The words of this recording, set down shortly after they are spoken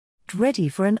Get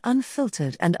ready for an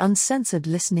unfiltered and uncensored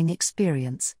listening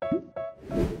experience.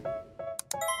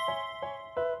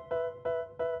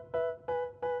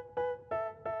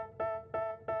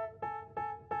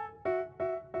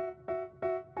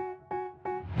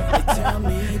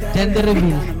 Gender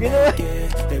reveal.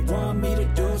 They want me to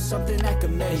do something that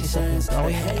could make sense.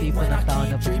 Ako They yung hate tipo when ng I tao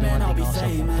na keep pag dreaming I'll dumating be ako sa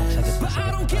puntong famous. sagot na But I sagot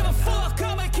don't na give a talaga. fuck,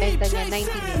 I'ma keep Benta niya 90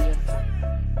 chasing. million.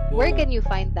 Where can you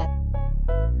find that?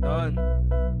 Don.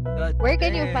 God Where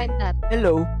can you damn. find that?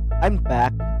 Hello, I'm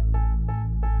back.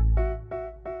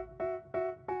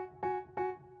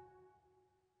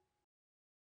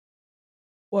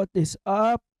 What is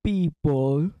up,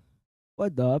 people?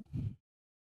 What up?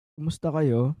 Kumusta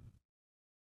kayo?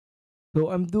 So,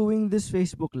 I'm doing this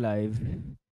Facebook Live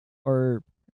or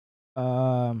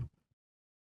um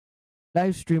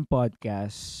live stream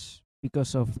podcast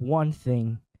because of one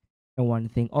thing and one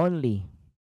thing only.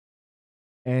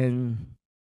 And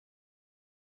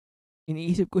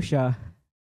iniisip ko siya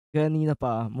kanina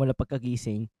pa mula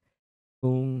pagkagising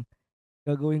kung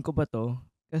gagawin ko ba to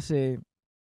kasi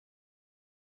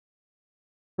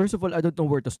first of all, I don't know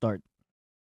where to start.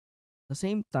 At the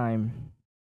same time,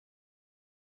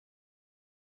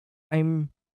 I'm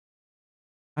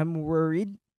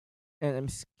worried and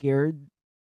I'm scared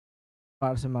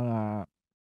para sa mga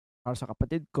para sa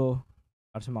kapatid ko,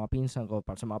 para sa mga pinsan ko,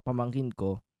 para sa mga pamangkin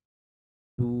ko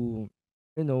to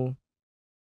you know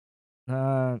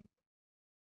na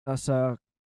nasa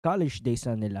college days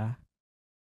na nila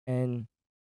and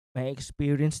may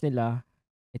experience nila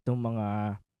itong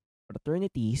mga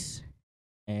fraternities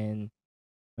and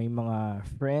may mga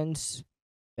friends,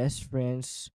 best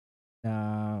friends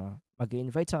na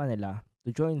mag-invite sa kanila to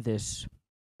join this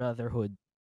brotherhood.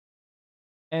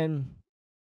 And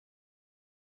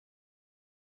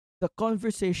the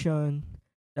conversation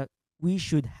that we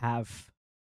should have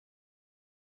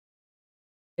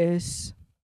is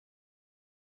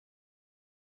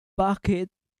bakit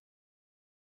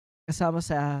kasama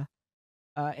sa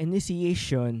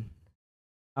initiation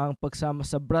ang pagsama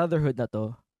sa brotherhood na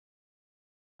to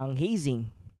ang hazing.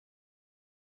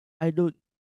 I don't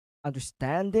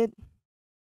understand it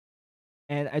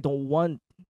and I don't want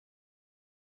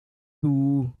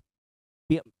to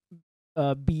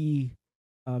be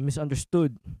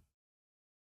misunderstood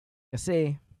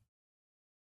kasi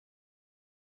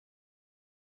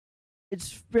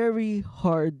it's very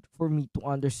hard for me to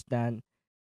understand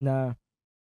na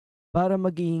para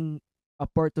maging a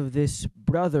part of this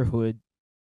brotherhood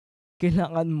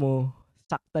kailangan mo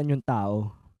saktan yung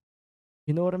tao.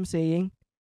 You know what I'm saying?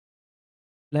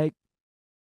 Like,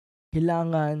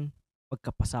 kailangan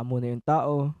magkapasa muna yung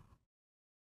tao,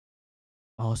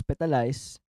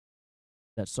 hospitalize,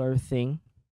 that sort of thing.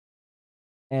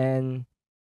 And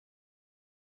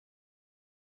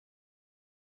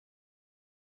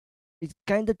it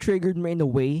kind of triggered me in a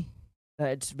way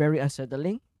that it's very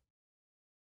unsettling.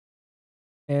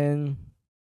 And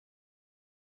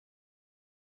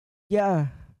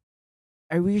yeah,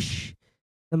 I wish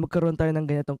na magkaroon tayo ng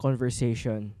ganitong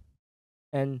conversation.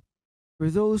 And for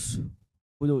those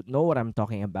who don't know what I'm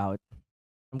talking about,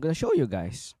 I'm gonna show you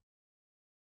guys.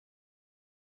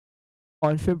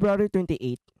 On February 28,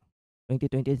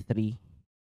 2023,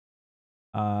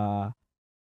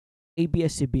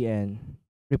 ABS-CBN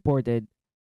reported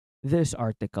this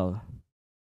article.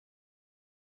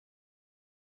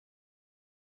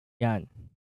 Yan.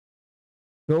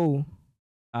 So,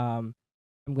 I'm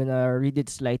gonna read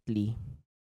it slightly,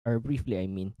 or briefly,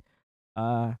 I mean.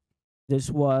 This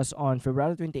was on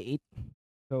February 28.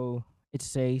 So, it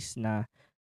says na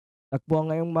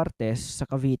tagpuan ngayong Martes sa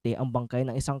Cavite ang bangkay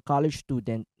ng isang college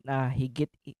student na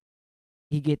higit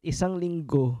isang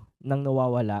linggo nang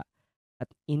nawawala at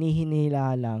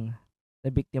inihinilalang na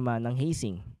biktima ng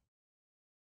hazing.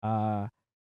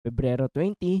 Pebrero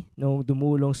 20, nung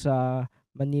dumulong sa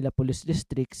Manila Police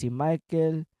District si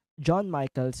John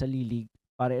Michael sa Lilig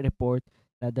para i-report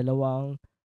na 2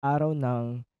 araw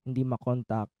nang hindi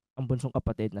makontak ang bunsong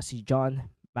kapatid na si John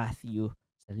Matthew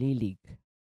sa Lilig.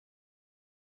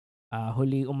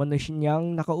 Huli umano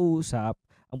niyang nakausap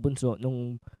ang bunso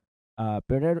nung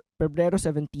Pebrero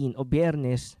 17 o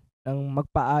Biyernes nang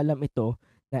magpaalam ito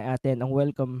na attend ang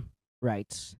welcome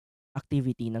rites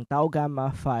activity ng Tau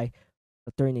Gamma Phi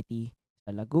fraternity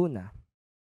sa Laguna.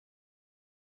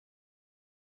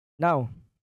 Now,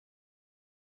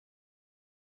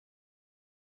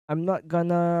 I'm not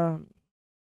gonna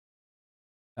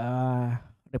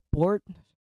report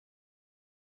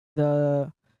the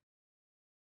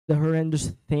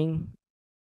horrendous thing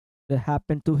that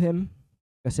happened to him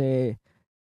kasi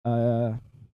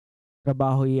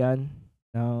trabaho yan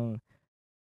ng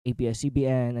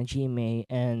ABS-CBN, ang GMA,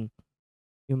 and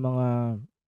yung mga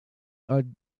uh,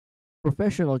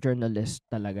 professional journalists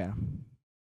talaga.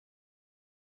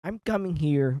 I'm coming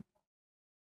here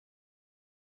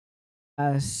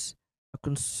as a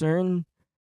concerned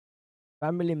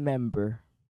family member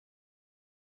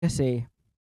kasi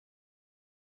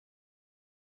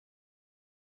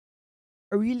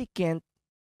I really can't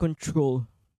control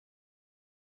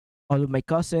all of my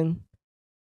cousin,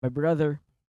 my brother,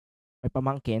 my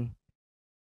pamangkin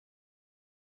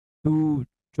to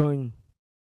join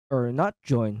or not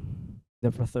join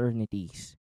the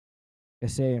fraternities.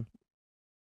 Kasi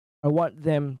I want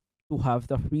them to have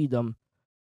the freedom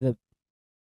that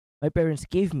my parents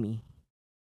gave me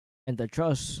and the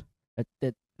trust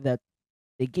that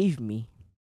they gave me.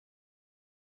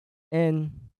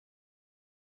 And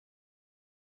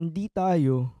hindi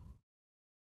tayo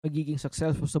magiging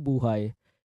successful sa buhay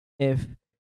if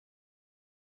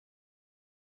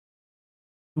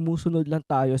sumusunod lang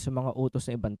tayo sa mga utos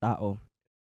ng ibang tao.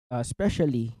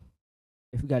 Especially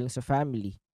if galing sa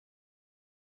family.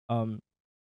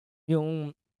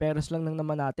 Yung parents lang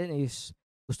naman natin is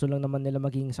gusto lang naman nila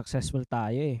maging successful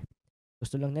tayo eh.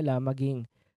 Gusto lang nila maging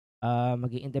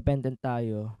independent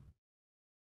tayo.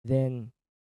 Then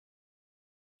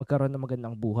magkaroon ng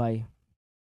magandang buhay.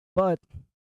 But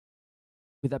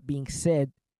with that being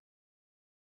said,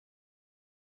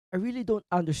 I really don't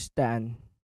understand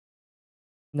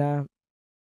na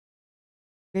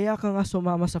kaya ka nga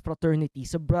sumama sa fraternity,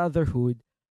 sa brotherhood,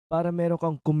 para meron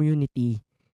kang community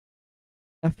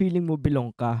na feeling mo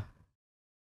belong ka.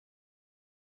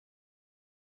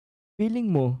 Feeling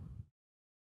mo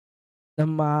na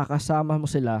makakasama mo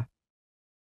sila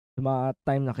sa mga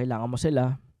time na kailangan mo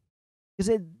sila.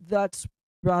 Kasi that's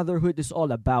brotherhood is all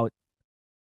about.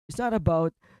 It's not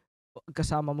about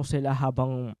kasama mo sila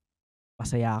habang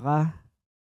masaya ka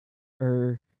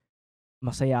or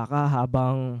masaya ka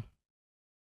habang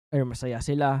or masaya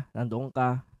sila, nandoon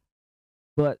ka.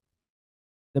 But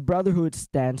the brotherhood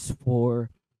stands for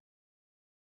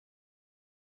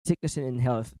sickness and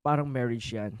health. Parang marriage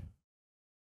yan.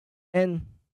 And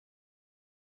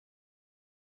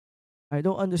I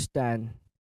don't understand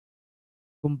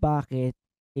kung bakit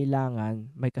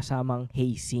kailangan may kasamang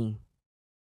hazing.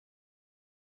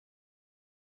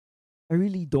 I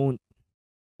really don't,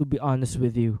 to be honest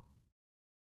with you.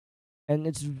 And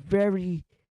it's very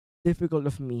difficult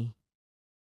of me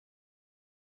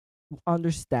to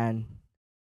understand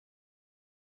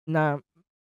na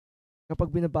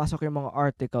kapag binabasa ko yung mga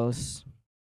articles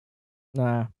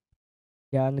na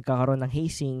kaya nagkakaroon ng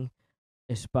hazing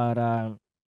is para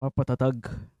mapatatag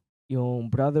yung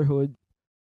brotherhood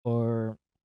or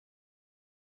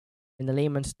in a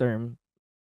layman's term,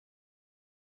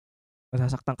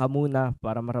 masasaktan ka muna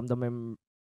para maramdaman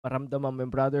mo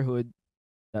yung brotherhood,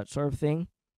 that sort of thing.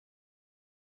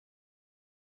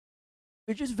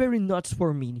 Which is very nuts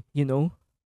for me, you know?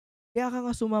 Kaya ka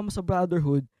nga sumama sa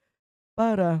brotherhood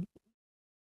para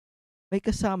may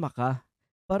kasama ka,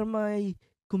 para may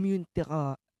community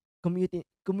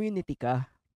ka.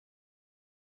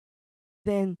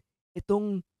 Then,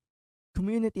 itong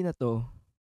community na to,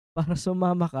 para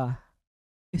sumama ka,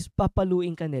 is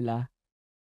papaluin ka nila.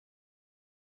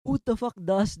 Who the fuck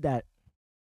does that?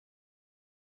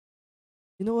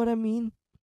 You know what I mean?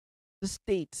 The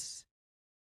States,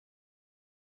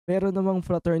 meron namang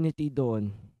fraternity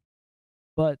doon,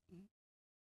 but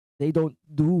they don't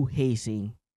do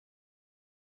hazing.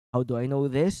 How do I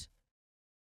know this?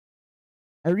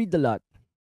 I read a lot.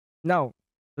 Now,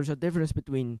 there's a difference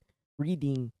between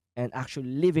reading and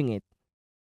actually living it.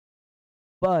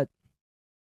 But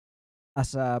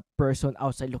as a person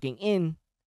outside looking in,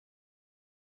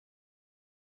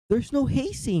 there's no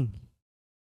hazing.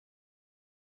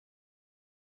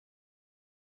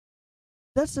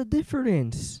 That's the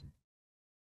difference.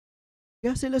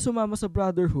 Kaya sila sumama sa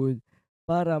brotherhood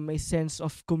para may sense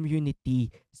of community,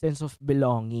 sense of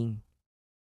belonging.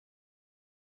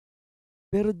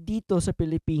 Pero dito sa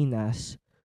Pilipinas,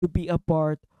 to be a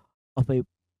part of a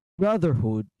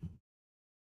brotherhood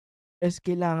is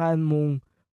kailangan mong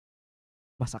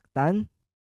masaktan,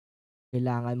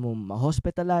 kailangan mong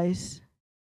ma-hospitalize,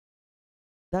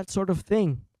 that sort of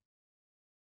thing.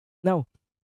 Now,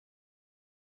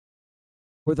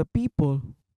 for the people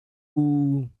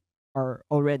who are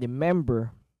already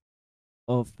member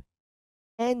of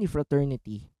any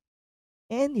fraternity,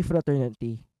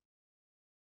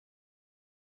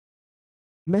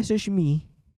 message me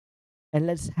and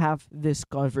let's have this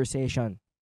conversation.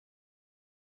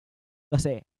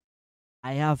 Kasi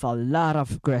I have a lot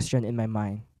of question in my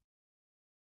mind.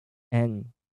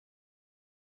 And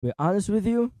to be honest with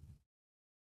you,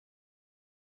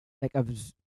 Like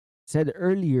said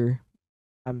earlier,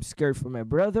 I'm scared for my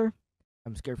brother,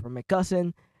 I'm scared for my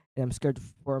cousin, and I'm scared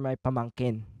for my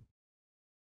pamangkin.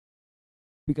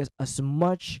 Because as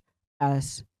much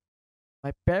as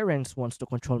my parents wants to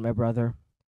control my brother,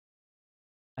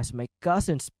 as my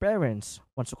cousin's parents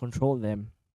wants to control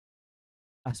them,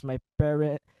 as my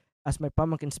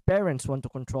pamangkin's parents want to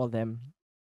control them,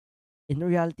 in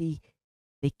reality,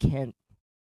 they can't.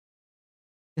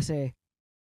 Kasi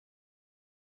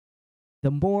the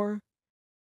more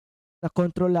na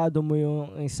kontrolado mo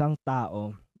yung isang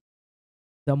tao,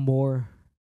 the more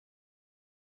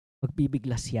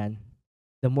magbibiglas yan.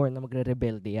 The more na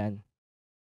magre-rebelde yan.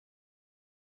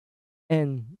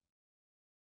 And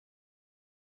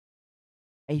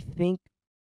I think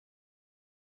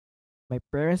my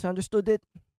parents understood it.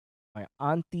 My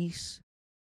aunties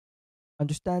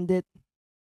understand it.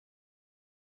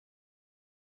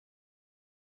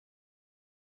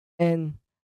 And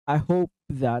I hope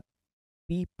that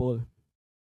people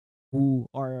who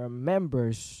are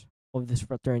members of these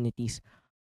fraternities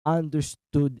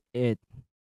understood it.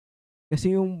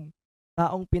 Kasi yung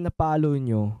taong pinapalo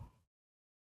nyo,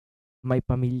 may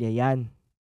pamilya yan.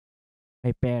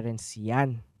 May parents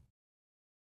yan.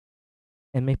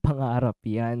 And may pangarap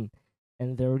yan.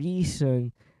 And the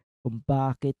reason kung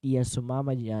bakit yan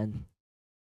sumama yan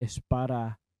is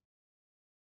para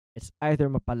it's either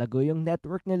mapalago yung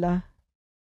network nila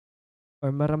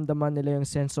or maramdaman nila yung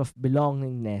sense of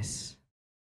belongingness.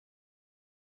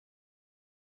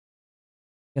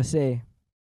 Kasi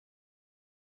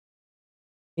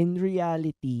in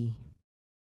reality,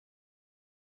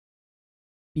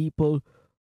 people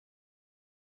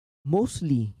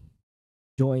mostly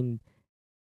join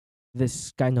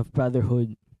this kind of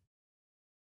brotherhood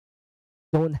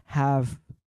don't have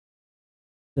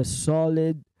the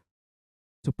solid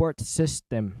support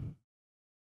system,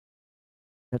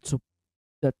 that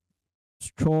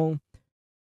strong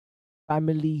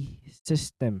family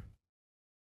system,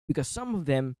 because some of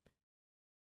them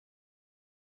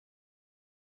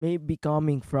may be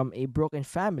coming from a broken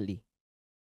family.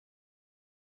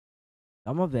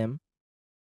 Some of them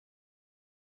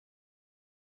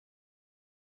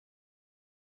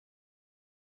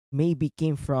maybe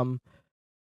came from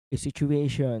a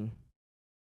situation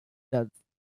that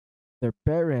their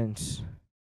parents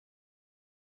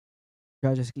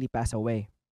tragically pass away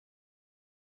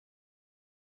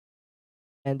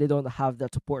and they don't have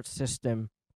that support system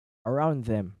around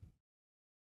them.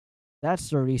 That's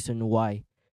the reason why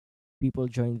people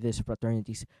join these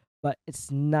fraternities. But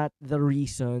it's not the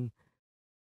reason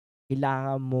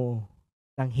kailangan mo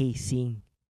ng hazing.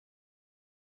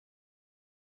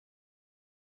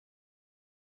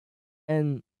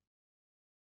 And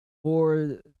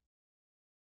for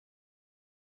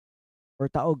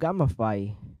Tau Gamma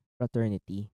Phi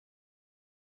fraternity,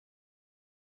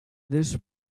 this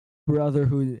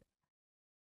brotherhood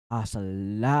has a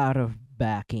lot of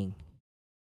backing.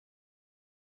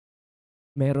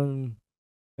 Merong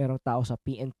tao sa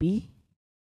PNP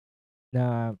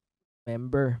na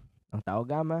member ng Tau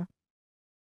Gamma.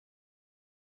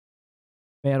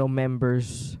 Merong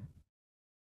members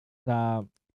sa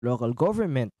local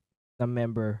government na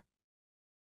member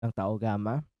ng Tau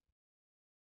Gamma.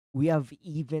 We have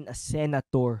even a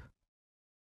senator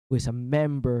who is a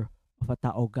member of a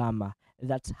Tau Gamma.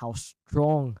 That's how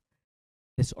strong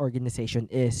this organization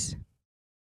is.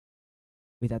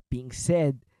 With that being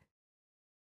said,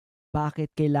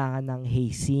 bakit kailangan ng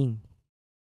hazing?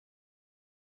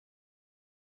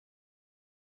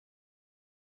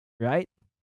 Right?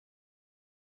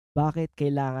 Bakit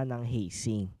kailangan ng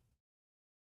hazing?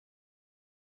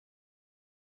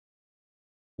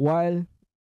 While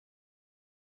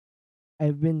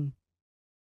I've been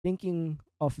thinking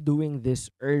of doing this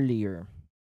earlier,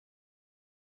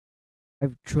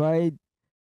 I've tried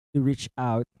to reach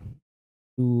out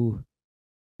to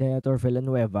Senator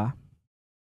Villanueva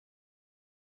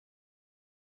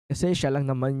kasi siya lang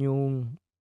naman yung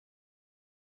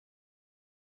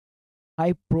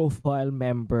high-profile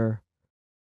member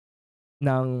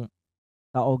ng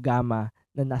Tau Gamma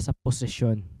na nasa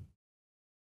posisyon.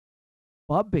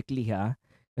 Publicly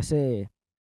kasi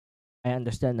I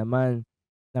understand naman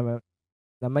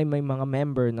na may mga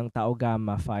member ng Tau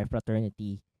Gamma Phi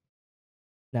fraternity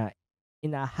na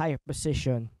in a higher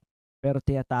position pero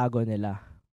tinatago nila.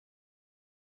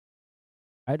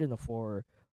 I don't know, for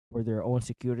their own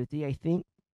security, I think.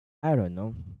 I don't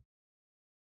know.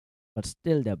 But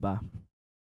still, diba?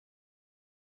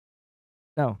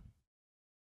 Now,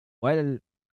 while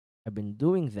I've been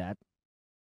doing that,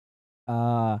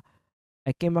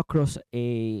 I came across a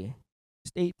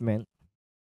statement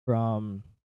from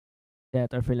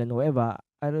Senator Villanueva.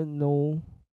 I don't know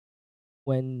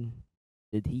when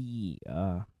did he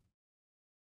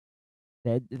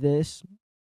said this,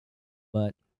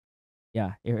 but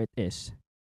yeah, here it is.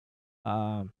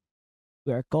 Um,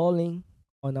 we are calling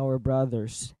on our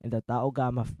brothers in the Tau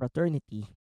Gamma fraternity,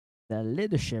 the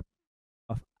leadership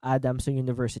of Adamson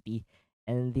University,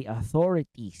 and the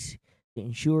authorities to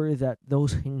ensure that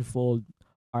those involved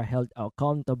are held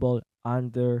accountable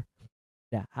under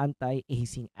the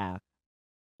Anti-Hazing Act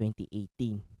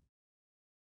 2018.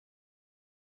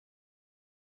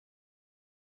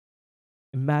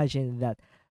 Imagine that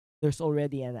there's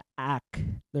already an act,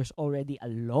 there's already a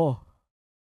law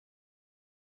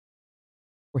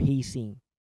for hazing,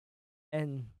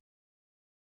 and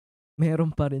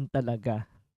meron pa rin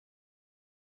talaga.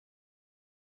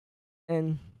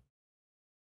 And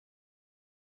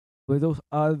with those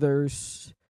other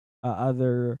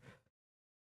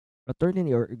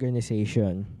fraternity or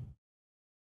organization,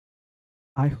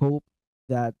 I hope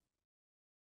that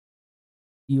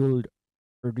you'll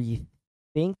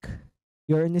rethink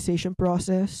your initiation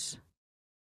process.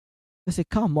 Kasi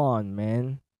come on,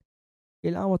 man.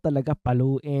 Kailangan mo talaga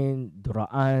paluin,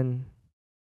 duraan,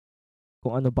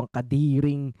 kung ano bang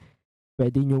kadiring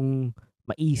pwede nyong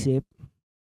maisip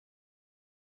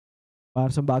para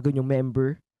sa bago nyong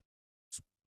member.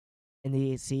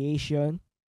 Initiation.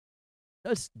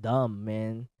 That's dumb,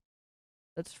 man.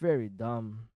 That's very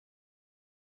dumb.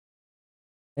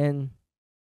 And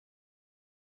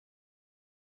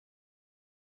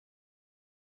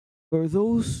for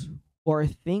those who are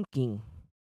thinking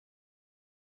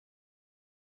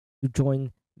to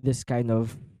join this kind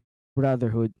of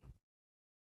brotherhood,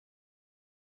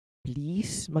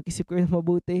 please mag-isip kayo ng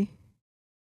mabuti.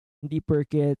 Hindi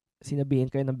porket sinabihin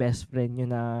kayo ng best friend nyo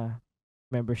na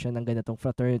member siya ng ganitong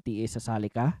fraternity sasali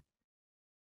ka.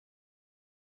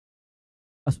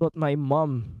 As what my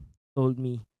mom told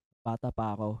me, bata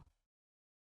pa ako.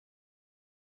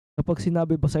 Kapag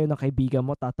sinabi ba sa'yo ng kaibigan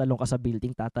mo, tatalong ka sa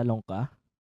building, tatalong ka?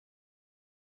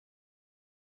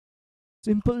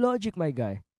 Simple logic, my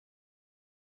guy.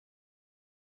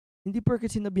 Hindi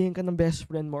porket sinabihin ka ng best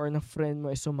friend mo or ng friend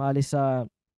mo sumali sa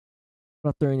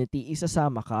fraternity,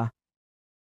 isasama ka.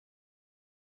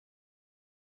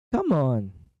 Come on.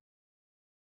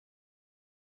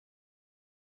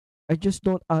 I just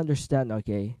don't understand,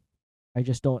 okay? I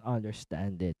just don't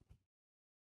understand it.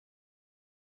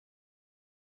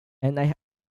 And I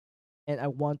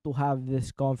want to have this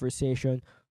conversation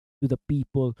to the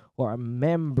people who are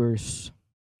members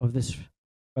of this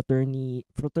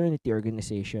fraternity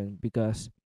organization, because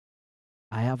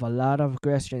I have a lot of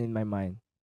questions in my mind.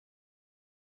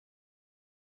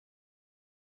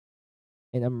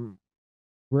 And I'm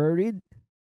worried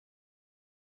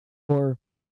for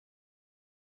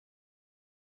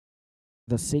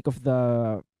the sake of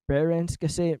the parents,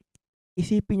 kasi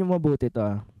isipin nyo mabuti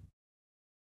to.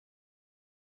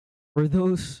 For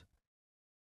those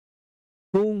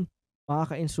kung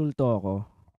makaka-insulto ako,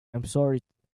 I'm sorry.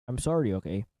 I'm sorry,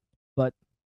 okay? But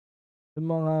sa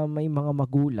may mga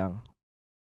magulang,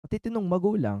 matitinong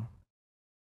magulang,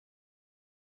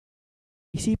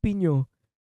 isipin nyo,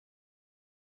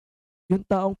 yung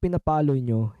taong pinapalo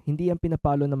nyo, hindi ang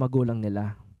pinapalo ng magulang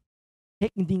nila.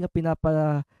 Heck, hindi nga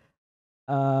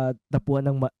dapuan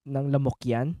ng lamok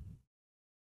yan.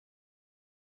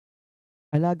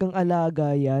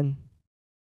 Alagang-alaga yan.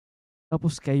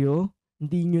 Tapos kayo,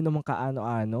 hindi nyo naman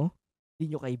kaano-ano,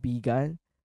 hindi nyo kaibigan,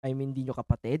 hindi nyo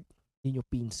kapatid, hindi nyo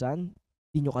pinsan,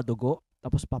 hindi nyo kadugo,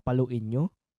 tapos papaluin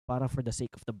nyo para for the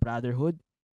sake of the brotherhood.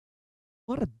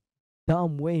 What a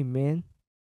dumb way, man.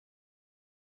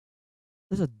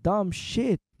 That's a dumb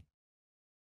shit.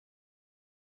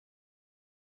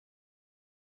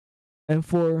 And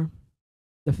for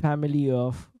the family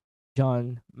of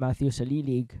John Matthew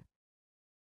Salilig,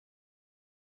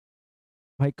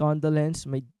 my condolence,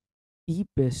 my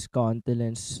deepest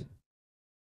condolence.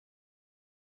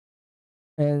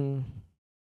 And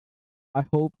I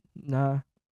hope na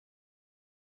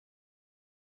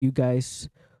you guys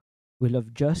will have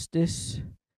justice.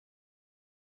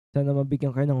 Sana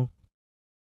mabigyan kayo ng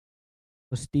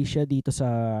justisya dito sa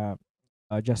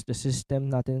justice system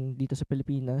natin dito sa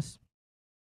Pilipinas.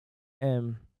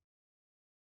 And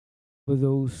for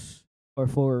those, or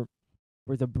for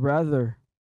the brother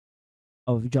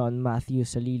of John Matthew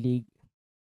Salilig,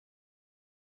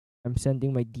 I'm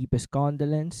sending my deepest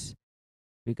condolence,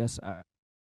 because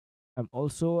I'm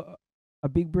also a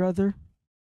big brother.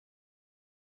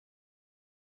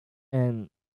 And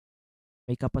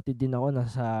may kapatid din ako na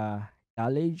sa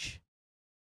college.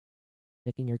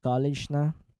 Second year college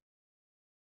na.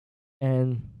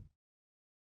 And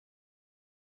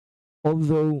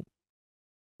Although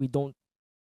we don't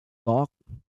talk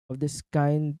of this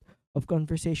kind of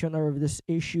conversation or of this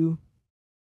issue,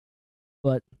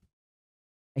 but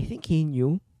I think he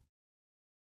knew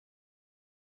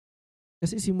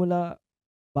kasi simula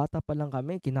bata pa lang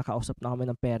kami, kinakausap na kami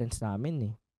ng parents namin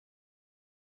eh.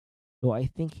 So I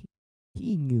think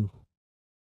he knew.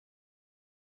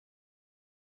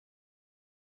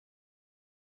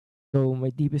 So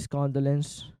my deepest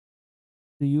condolence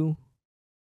to you,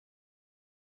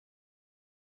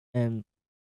 and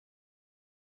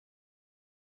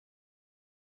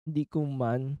hindi ko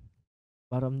man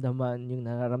maramdaman yung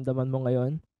nararamdaman mo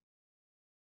ngayon,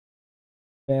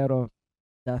 pero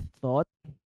the thought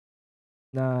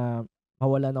na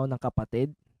mawalan ako ng kapatid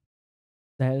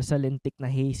dahil sa lintik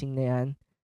na hazing na yan,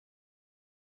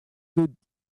 dude,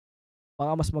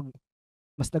 baka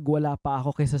mas nagwala pa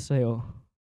ako kaysa sa'yo.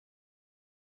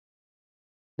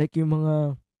 Like yung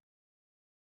mga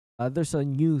there's a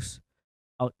news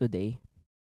out today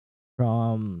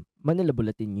from Manila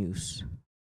Bulletin News.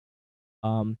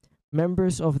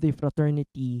 Members of the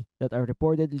fraternity that are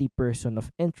reportedly person of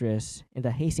interest in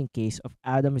the hazing case of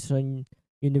Adamson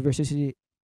University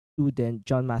student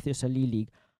John Matthew Salilig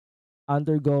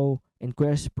undergo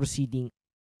inquest proceeding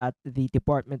at the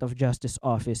Department of Justice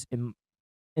office in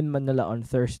Manila on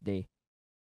Thursday,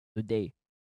 today.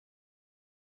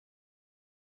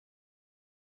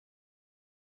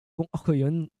 Kung ako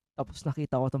yun, tapos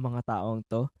nakita ko itong mga taong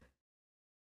to,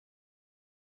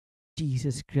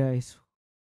 Jesus Christ,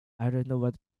 I don't know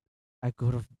what I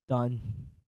could have done.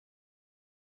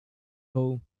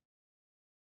 So,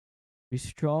 be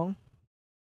strong,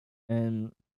 and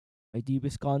my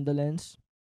deepest condolence.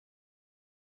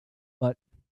 But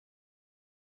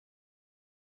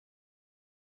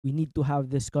we need to have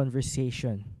this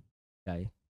conversation, guys.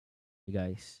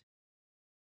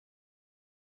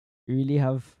 We really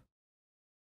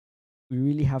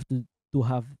have to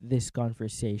have this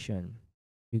conversation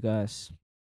because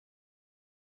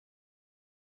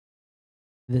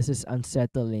this is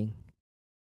unsettling.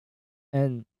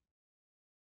 And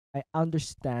I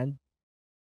understand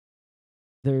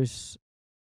there's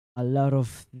a lot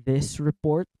of this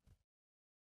report,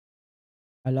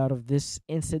 a lot of this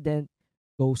incident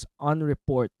goes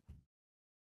unreported.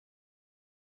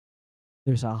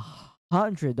 There's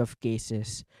 100 of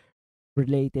cases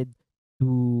related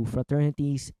to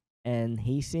fraternities and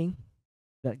hazing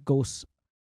that goes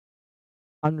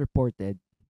unreported.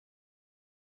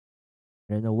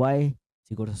 I don't know why.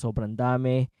 Siguro sobrang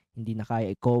dami, hindi na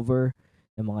kaya i-cover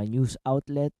ng mga news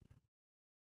outlet.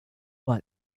 But,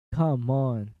 come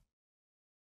on.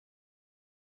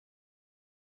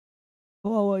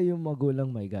 Kawawa yung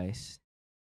magulang, my guys.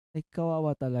 Like,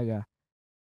 kawawa talaga.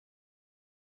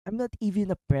 I'm not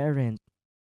even a parent.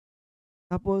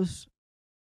 Tapos,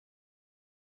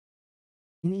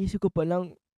 iniisip ko pa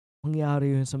lang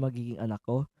mangyari yun sa magiging anak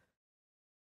ko.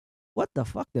 What the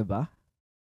fuck, diba?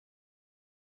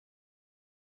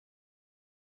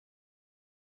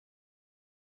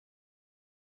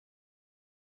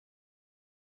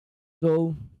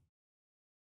 So,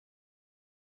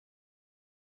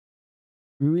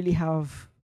 we really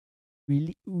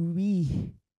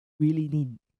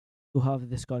need to have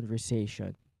this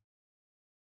conversation.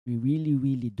 We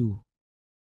really do.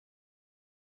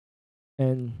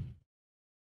 And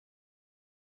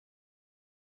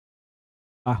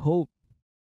I hope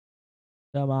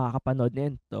na makakapanood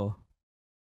nito,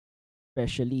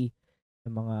 especially sa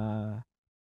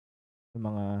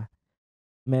mga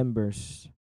members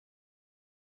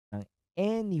ng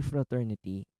any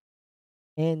fraternity,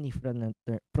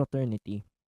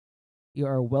 you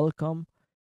are welcome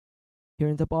here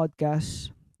in the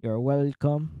podcast. You are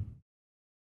welcome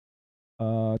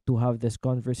to have this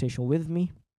conversation with me,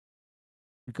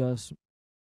 because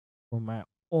for my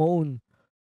own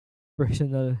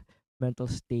personal mental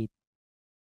state,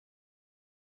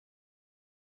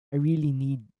 I really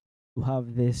need to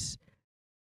have this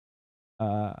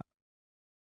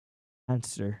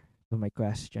answer to my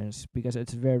questions, because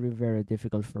it's very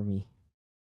difficult for me.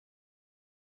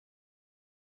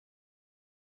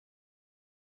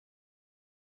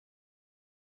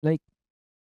 Like,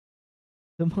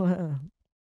 sa mga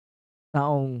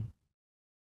taong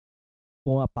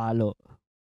pumapalo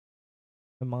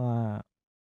sa mga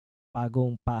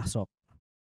bagong pasok,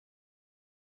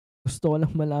 gusto ko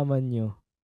lang malaman nyo,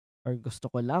 or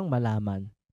gusto ko lang malaman,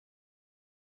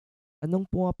 anong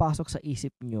pumapasok sa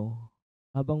isip nyo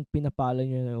habang pinapalo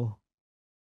nyo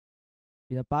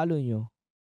yung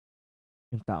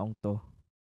taong to,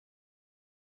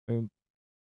 or yung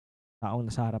taong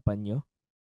nasa harapan nyo.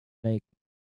 Like,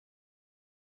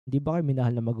 hindi ba kayo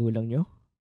minahal na magulang nyo?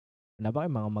 Wala ba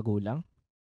kayong mga magulang?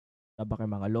 Wala ba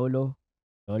kayong mga lolo,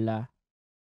 lola,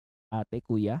 ate,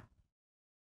 kuya,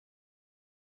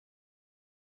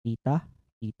 tita,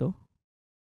 tito?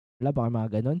 Wala ba kayong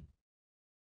mga gano'n?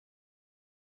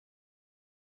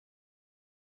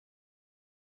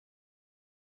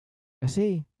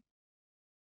 Kasi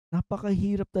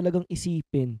napakahirap talagang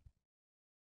isipin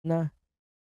na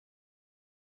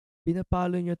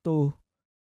pinapalo niyo 'to,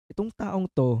 itong taong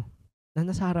 'to na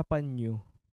nasa harapan niyo,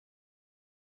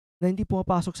 na hindi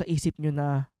pumapasok sa isip niyo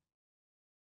na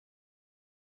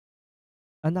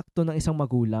anak 'to ng isang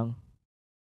magulang.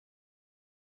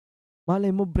 Malay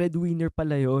mo breadwinner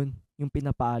pala yon yung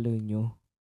pinapalo niyo.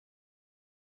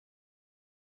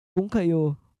 Kung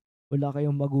kayo, wala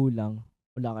kayong magulang,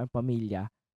 wala kayong pamilya,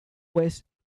 pues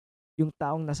yung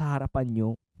taong nasa harapan niyo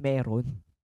meron.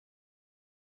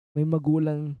 May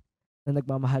magulang na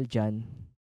nagmamahal diyan,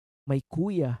 may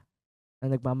kuya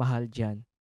na nagmamahal diyan.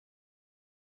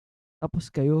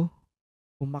 Tapos kayo,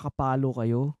 kung makapalo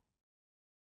kayo,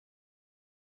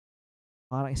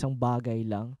 parang isang bagay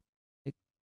lang. Like,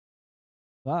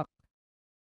 fuck.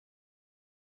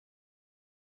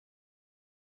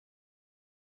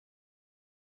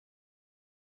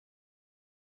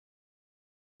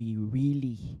 We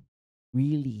really,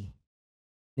 really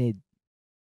need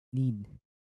need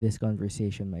this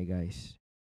conversation, my guys.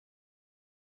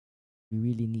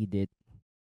 We really need it.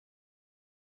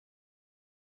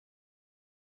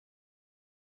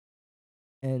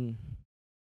 And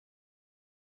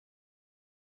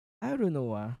I don't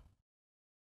know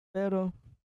pero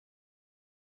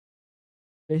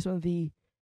based on the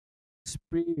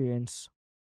experience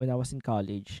when I was in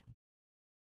college,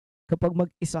 kapag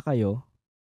mag-isa kayo,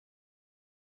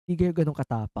 hindi kayo ganun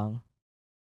katapang.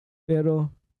 Pero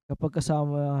kapag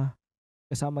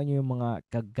kasama niyo yung mga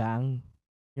ka-gang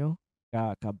niyo,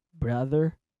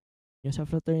 ka-brother niyo sa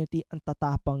fraternity, ang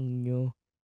tatapang niyo.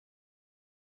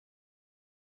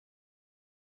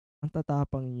 Ang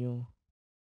tatapang niyo.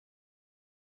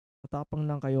 Tatapang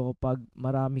lang kayo kapag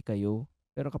marami kayo.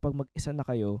 Pero kapag mag-isa na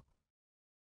kayo,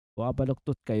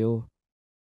 bumabaluktot kayo.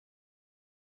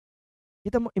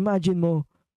 Kita mo, imagine mo,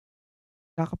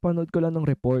 kakapanood ko lang ng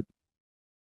report,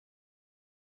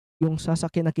 yung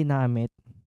sasakyan na ginamit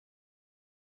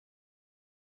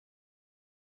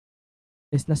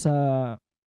is nasa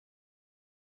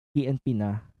PNP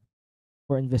na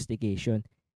for investigation.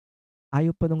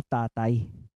 Ayaw pa nung tatay.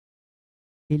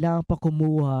 Kailangan pa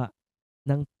kumuha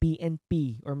ng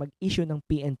PNP or mag-issue ng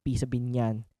PNP sa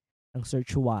binyan ng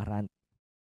search warrant.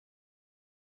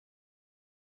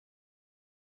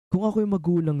 Kung ako yung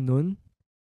magulang nun,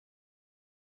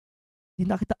 di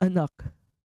na kita anak.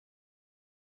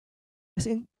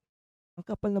 Kasi ang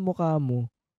kapal na mukha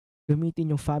mo,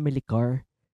 gamitin yung family car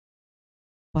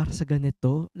para sa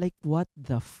ganito. Like, what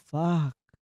the fuck?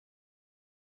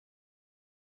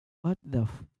 What the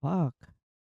fuck?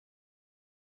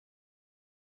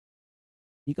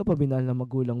 Di ka pa binahal ng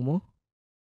magulang mo?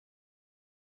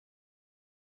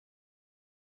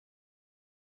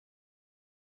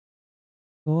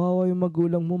 Kawawa yung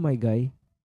magulang mo, my guy.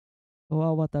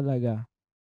 Kawawa talaga.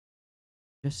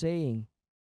 Just saying.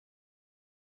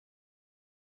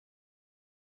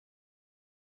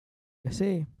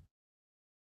 Kasi,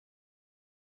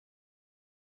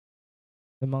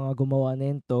 yung mga gumawa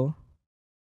nito,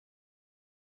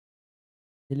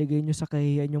 nilagay nyo sa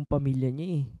kahihiyan yung pamilya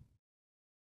niya eh.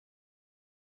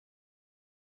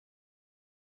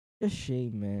 Just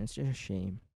shame, man. It's just a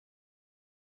shame.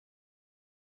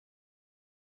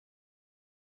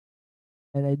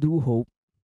 And I do hope,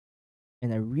 and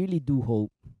I really do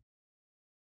hope,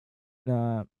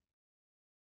 na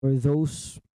for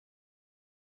those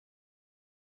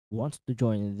who wants to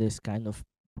join this kind of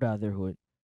brotherhood,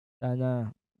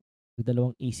 sana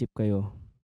magdalawang isip kayo.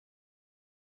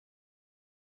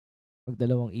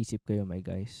 Magdalawang isip kayo, my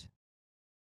guys.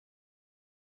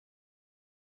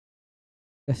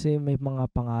 Kasi may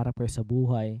mga pangarap kayo sa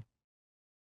buhay.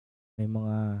 May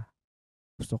mga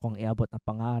gusto kong iabot na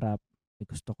pangarap. May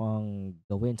gusto kong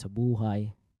gawin sa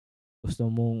buhay. Gusto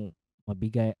mong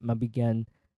mabigyan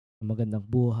ng magandang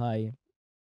buhay.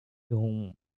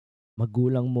 Yung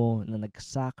magulang mo na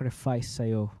nag-sacrifice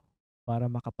sa'yo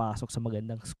para makapasok sa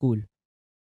magandang school.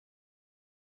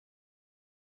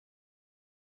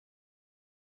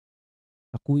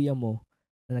 Sa kuya mo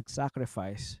na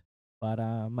nag-sacrifice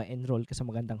para ma-enroll ka sa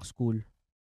magandang school.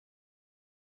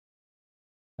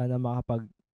 Sana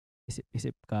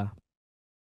makapag-isip-isip ka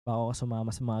bago ka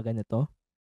sumama sa mga ganito.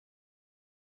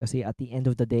 Kasi at the end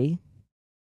of the day,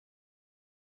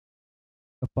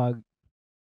 kapag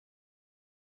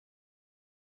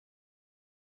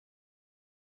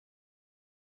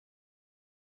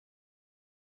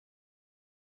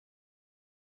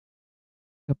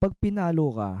Kapag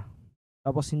pinalo ka,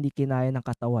 tapos hindi kinaya ng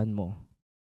katawan mo,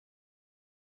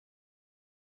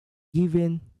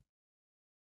 given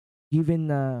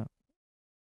given na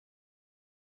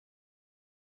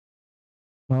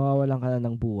mawawalan ka na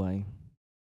ng buhay,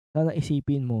 sana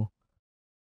isipin mo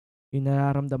yung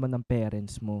nararamdaman ng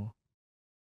parents mo.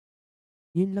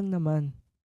 Yun lang naman.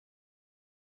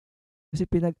 Kasi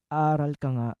pinag-aral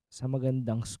ka nga sa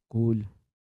magandang school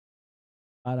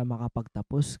para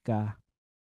makapagtapos ka,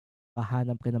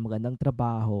 kahanap ka ng magandang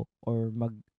trabaho, or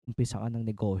mag-umpisa ka ng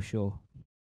negosyo.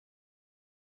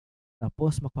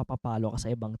 Tapos magpapapalo ka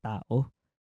sa ibang tao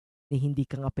na hindi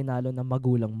ka nga pinalo ng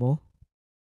magulang mo,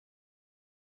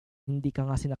 hindi ka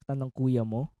nga sinaktan ng kuya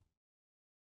mo,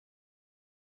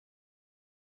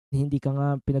 hindi ka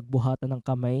nga pinagbuhatan ng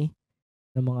kamay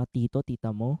ng mga tito, tita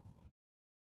mo,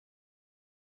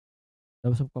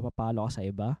 tapos magpapapalo ka sa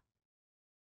iba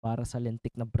para sa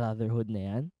lintik na brotherhood na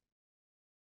yan.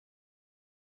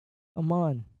 Come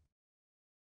on.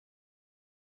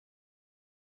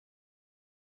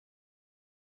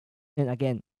 And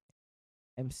again,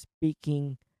 I'm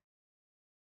speaking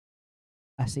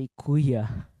as a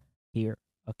kuya here,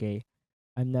 okay?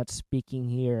 I'm not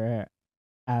speaking here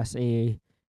as a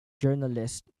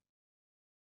journalist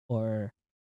or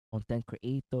content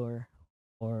creator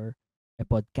or a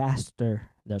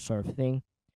podcaster, that sort of thing.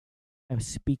 I'm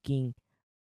speaking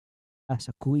as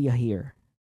a kuya here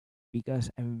because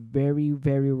I'm very,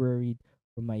 very worried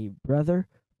for my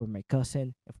brother, for my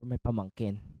cousin, and for my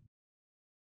pamangkin.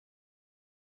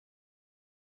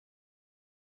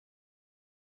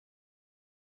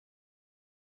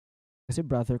 Kasi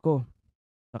brother ko,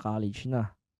 sa college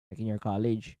na, second year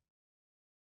college.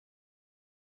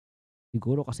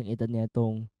 Siguro kasing edad niya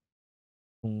itong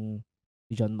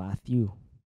si John Matthew.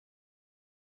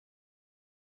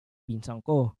 Pinsan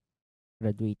ko,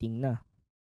 graduating na.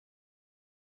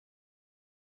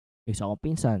 Isa akong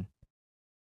pinsan,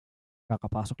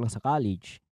 kakapasok lang sa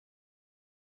college.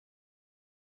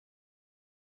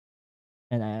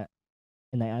 And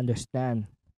I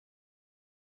understand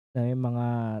na may mga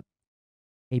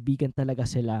kaibigan talaga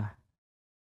sila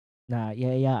na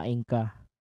yayayain ka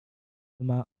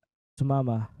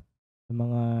sumama sa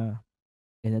mga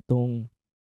ganitong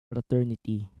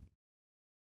fraternity.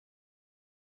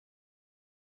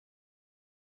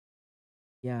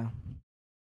 Yeah.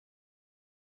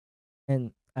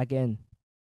 And again,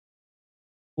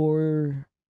 for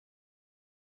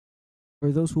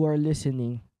those who are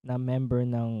listening na member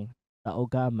ng Tau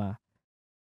Gamma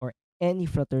or any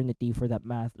fraternity for that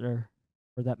matter,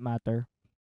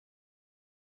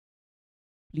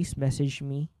 please message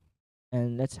me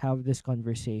and let's have this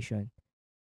conversation.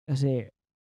 Kasi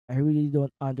I really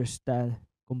don't understand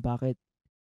kung bakit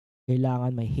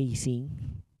kailangan may hazing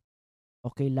o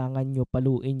kailangan nyo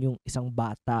paluin yung isang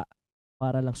bata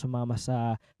para lang sumama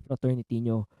sa fraternity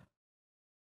nyo.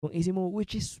 Kung isip mo,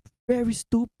 which is very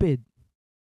stupid.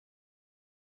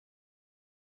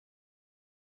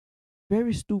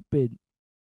 Very stupid.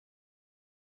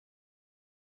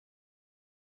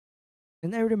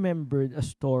 And I remembered a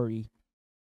story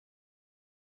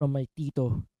from my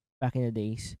tito back in the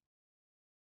days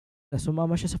na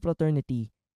sumama siya sa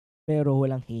fraternity pero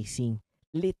walang hazing.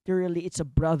 Literally, it's a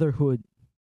brotherhood.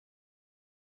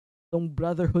 Tong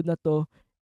brotherhood na to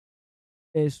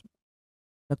is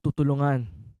nagtutulungan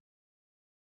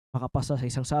makapasa sa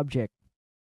isang subject.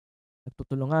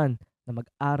 Nagtutulungan na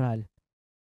mag-aral.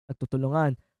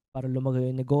 Nagtutulungan para lumago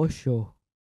yung negosyo.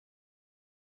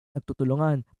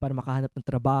 Nagtutulungan para makahanap ng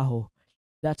trabaho.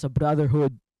 That's a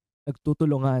brotherhood.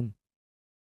 Nagtutulungan.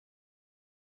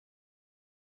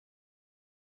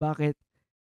 Bakit?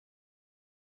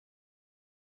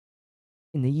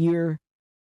 In the year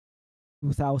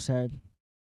 2000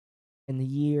 and the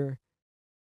year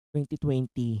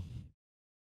 2020,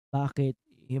 bakit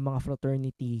yung mga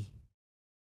fraternity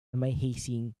na may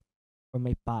hazing or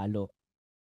may palo?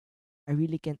 I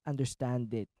really can't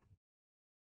understand it.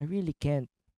 I really can't.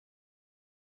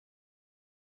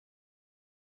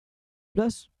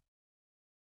 Plus,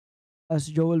 as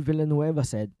Senator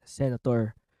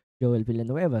Joel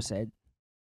Villanueva said,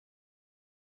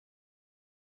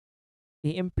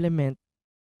 i-implement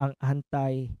ang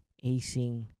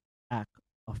Anti-Hazing Act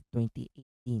of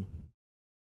 2018.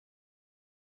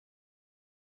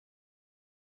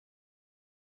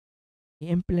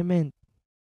 I-implement.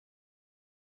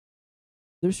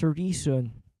 There's a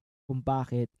reason kung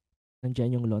bakit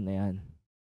nandyan yung law na yan.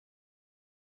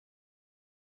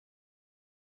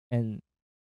 And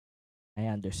I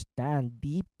understand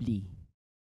deeply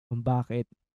kung bakit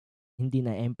hindi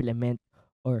na-implement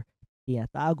or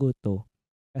tinatago to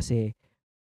kasi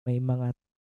may mga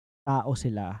tao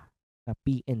sila sa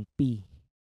PNP.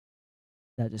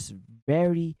 That is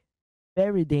very,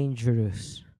 very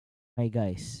dangerous, my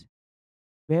guys.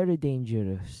 Very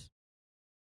dangerous.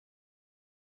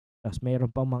 Tapos mayroon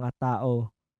pang mga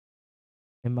tao,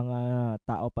 may mga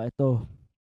tao pa ito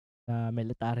sa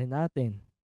military natin.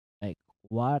 Like,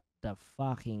 what the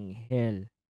fucking hell?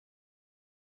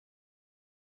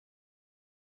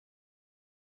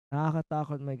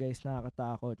 Nakakatakot, my guys,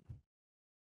 nakakatakot.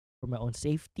 For my own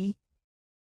safety,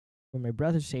 for my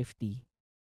brother's safety,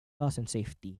 cousin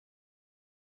safety,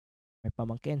 my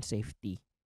pamangkin safety.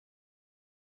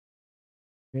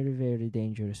 Very, very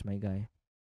dangerous, my guy.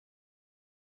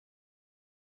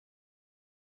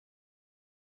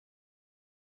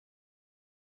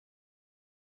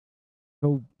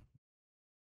 So,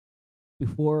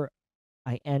 before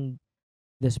I end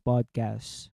this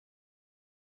podcast,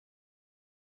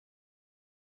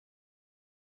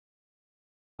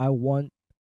 I want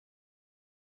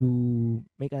to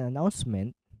make an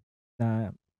announcement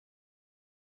na,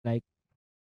 like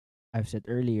I've said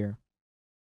earlier,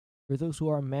 for those who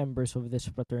are members of this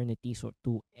fraternity, so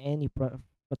to any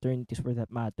fraternities for that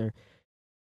matter,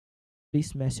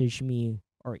 please message me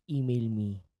or email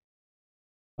me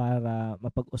para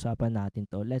mapag-usapan natin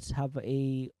to. Let's have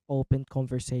a open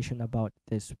conversation about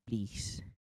this, please.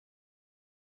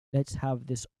 Let's have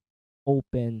this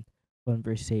open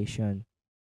conversation.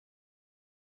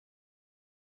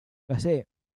 Kasi,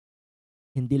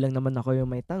 hindi lang naman ako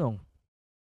yung may tanong.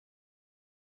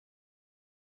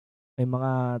 May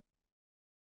mga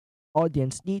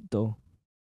audience dito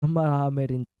na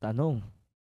marami rin tanong.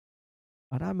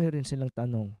 Marami rin silang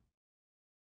tanong.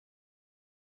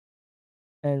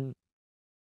 And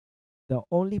the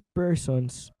only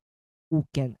persons who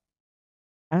can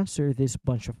answer this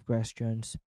bunch of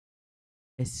questions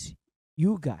is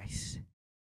you guys.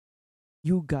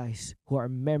 You guys who are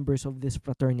members of this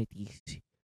fraternities.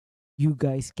 You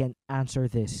guys can answer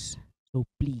this. So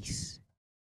please,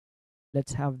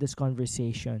 let's have this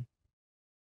conversation.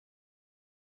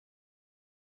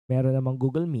 Meron namang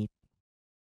Google Meet.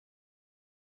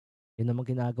 Yun namang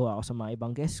ginagawa ko sa mga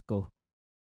ibang guests ko.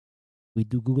 We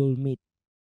do Google Meet.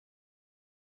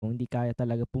 Kung hindi kaya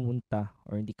talaga pumunta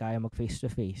or hindi kaya mag face to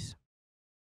face,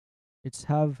 let's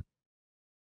have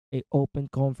a open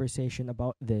conversation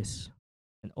about this.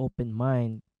 An open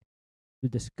mind to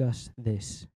discuss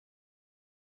this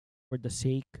for the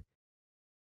sake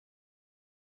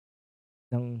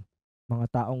ng mga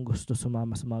taong gusto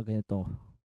sumama sa mga ganito.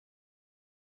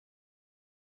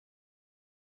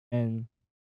 And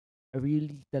I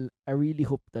really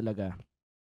hope talaga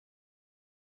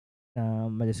na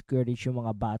ma-discourage yung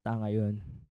mga bata ngayon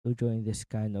to join this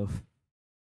kind of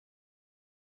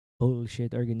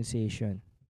bullshit organization.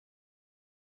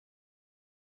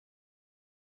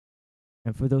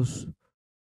 And for those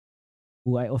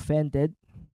who I offended,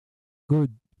 good.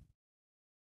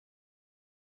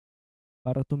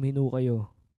 Para tumino kayo.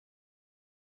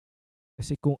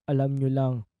 Kasi kung alam nyo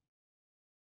lang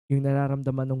yung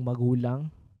nararamdaman ng magulang,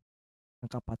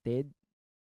 ng kapatid,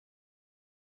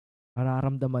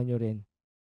 mararamdaman nyo rin.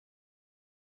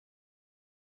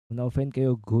 Kung na-offend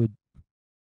kayo, good.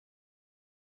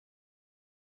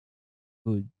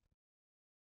 Good.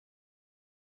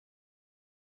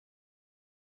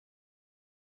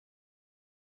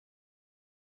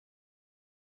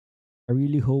 I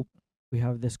really hope we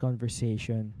have this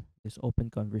conversation, this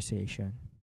open conversation.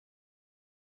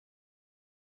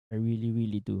 I really,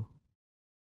 really do.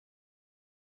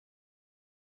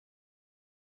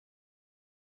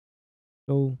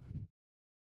 So,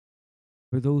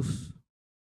 for those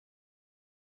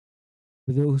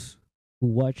who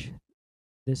watch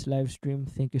this live stream,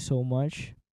 thank you so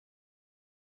much.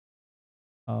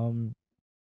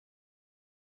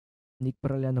 Nick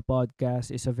Paraliano Podcast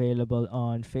is available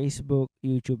on Facebook,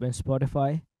 YouTube, and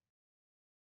Spotify.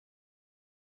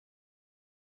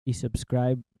 Please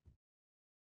subscribe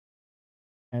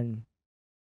and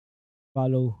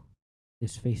follow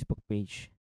this Facebook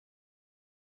page.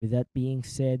 With that being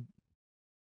said,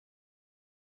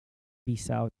 peace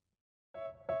out.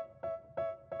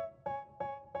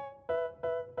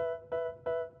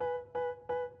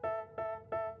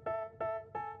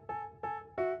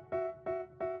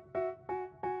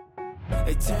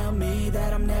 They tell me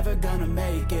that I'm never gonna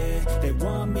make it. They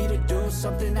want me to do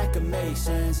something that could make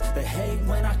sense. They hate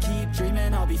when I keep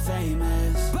dreaming I'll be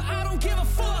famous, but I don't give a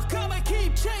fuck, I'ma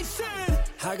keep chasing.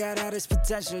 I I got all this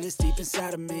potential that's deep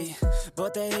inside of me,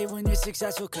 but they hate when you're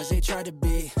successful cause they try to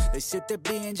be. They sit there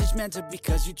being judgmental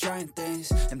because you're trying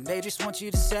things, and they just want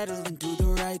you to settle and do the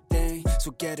right thing.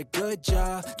 So get a good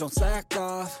job, don't slack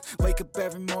off. Wake up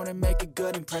every morning, make a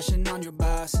good impression on your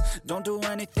boss. Don't do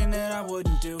anything that I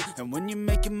wouldn't do, and when you're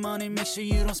making money, make sure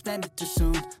you don't spend it too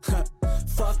soon.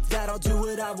 Fuck that, I'll do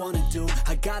what I wanna do.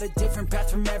 I got a different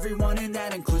path from everyone, and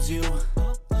that includes you.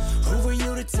 Who are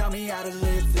you to tell me how to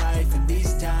live life? In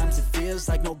these times it feels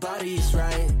like nobody's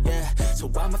right, yeah. So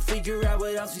I'ma figure out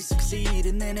what else we succeed,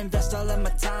 and then invest all of my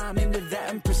time into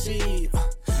that and proceed.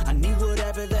 I need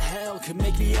whatever the hell could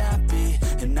make me happy,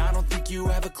 and I don't think you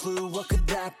have a clue what could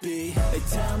that be. They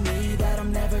tell me that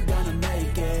I'm never gonna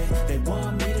make it. They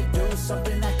want me to do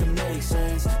something that can make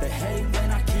sense. They hate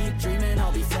when I keep dreaming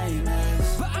I'll be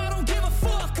famous, but I don't give a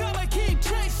fuck, I'ma keep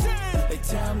chasing. They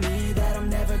tell me that I'm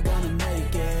never gonna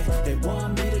make it. They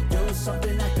want me to do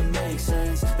something that can make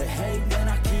sense. They hate when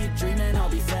I keep dreaming I'll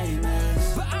be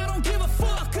famous, but I don't give a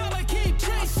fuck, I'ma keep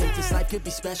chasing. I think this life could be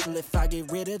special if I get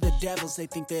rid of the devils. They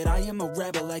think that I am a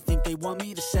rebel, I think they want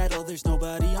me to settle. There's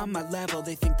nobody on my level.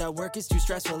 They think that work is too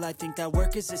stressful, I think that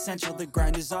work is essential. The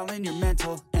grind is all in your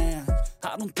mental, and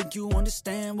I don't think you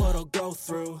understand what I'll go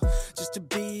through just to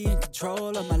be in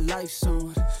control of my life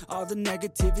soon. All the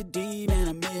negativity, man,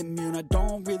 I'm immune. I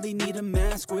don't really need a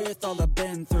mask with all I've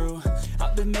been through.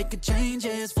 I've been making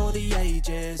changes for the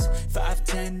ages.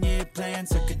 5-10 year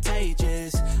plans are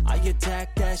contagious. I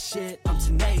attack that shit, I'm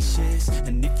tenacious.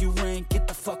 And if you ain't, get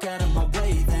the fuck out of my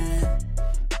way then.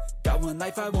 Got one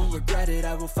life, I won't regret it.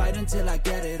 I will fight until I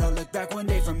get it. I'll look back one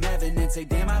day from heaven and say,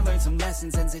 damn, I learned some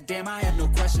lessons. And say, damn, I had no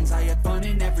questions. I had fun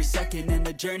in every second, and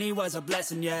the journey was a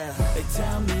blessing, yeah. They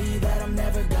tell me that I'm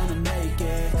never gonna make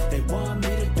it. They want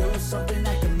me to do something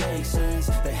that can make sense.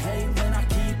 They hate